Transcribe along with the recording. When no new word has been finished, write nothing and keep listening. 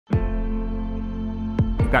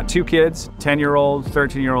Got 2 kids, 10-year-old,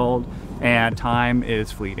 13-year-old, and time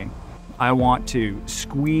is fleeting. I want to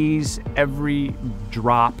squeeze every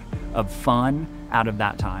drop of fun out of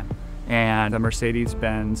that time. And the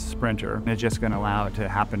Mercedes-Benz Sprinter is just going to allow it to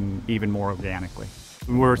happen even more organically.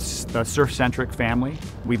 We're a surf-centric family.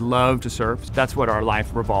 We love to surf. That's what our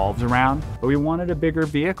life revolves around. But we wanted a bigger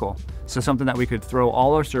vehicle. So something that we could throw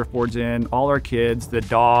all our surfboards in, all our kids, the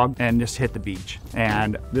dog, and just hit the beach.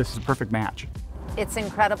 And this is a perfect match. It's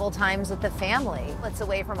incredible times with the family. It's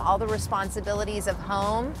away from all the responsibilities of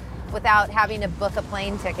home without having to book a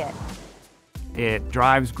plane ticket. It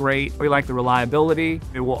drives great. We like the reliability.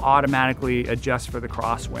 It will automatically adjust for the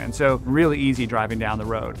crosswind. So really easy driving down the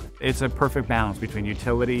road. It's a perfect balance between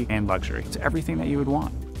utility and luxury. It's everything that you would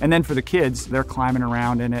want. And then for the kids, they're climbing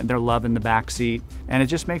around in it, they're loving the back seat, and it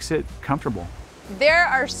just makes it comfortable. There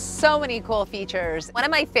are so many cool features. One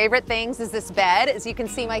of my favorite things is this bed. As you can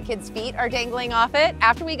see, my kids' feet are dangling off it.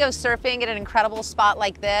 After we go surfing at an incredible spot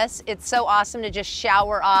like this, it's so awesome to just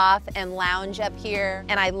shower off and lounge up here.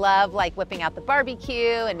 And I love like whipping out the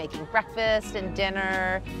barbecue and making breakfast and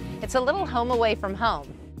dinner. It's a little home away from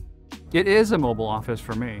home. It is a mobile office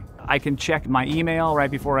for me. I can check my email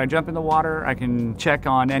right before I jump in the water. I can check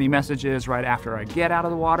on any messages right after I get out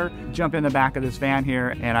of the water, jump in the back of this van here,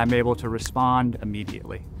 and I'm able to respond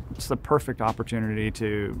immediately. It's the perfect opportunity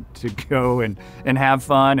to go and have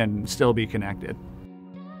fun and still be connected.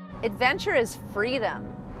 Adventure is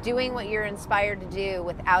freedom, doing what you're inspired to do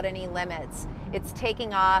without any limits. It's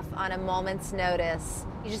taking off on a moment's notice.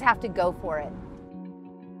 You just have to go for it.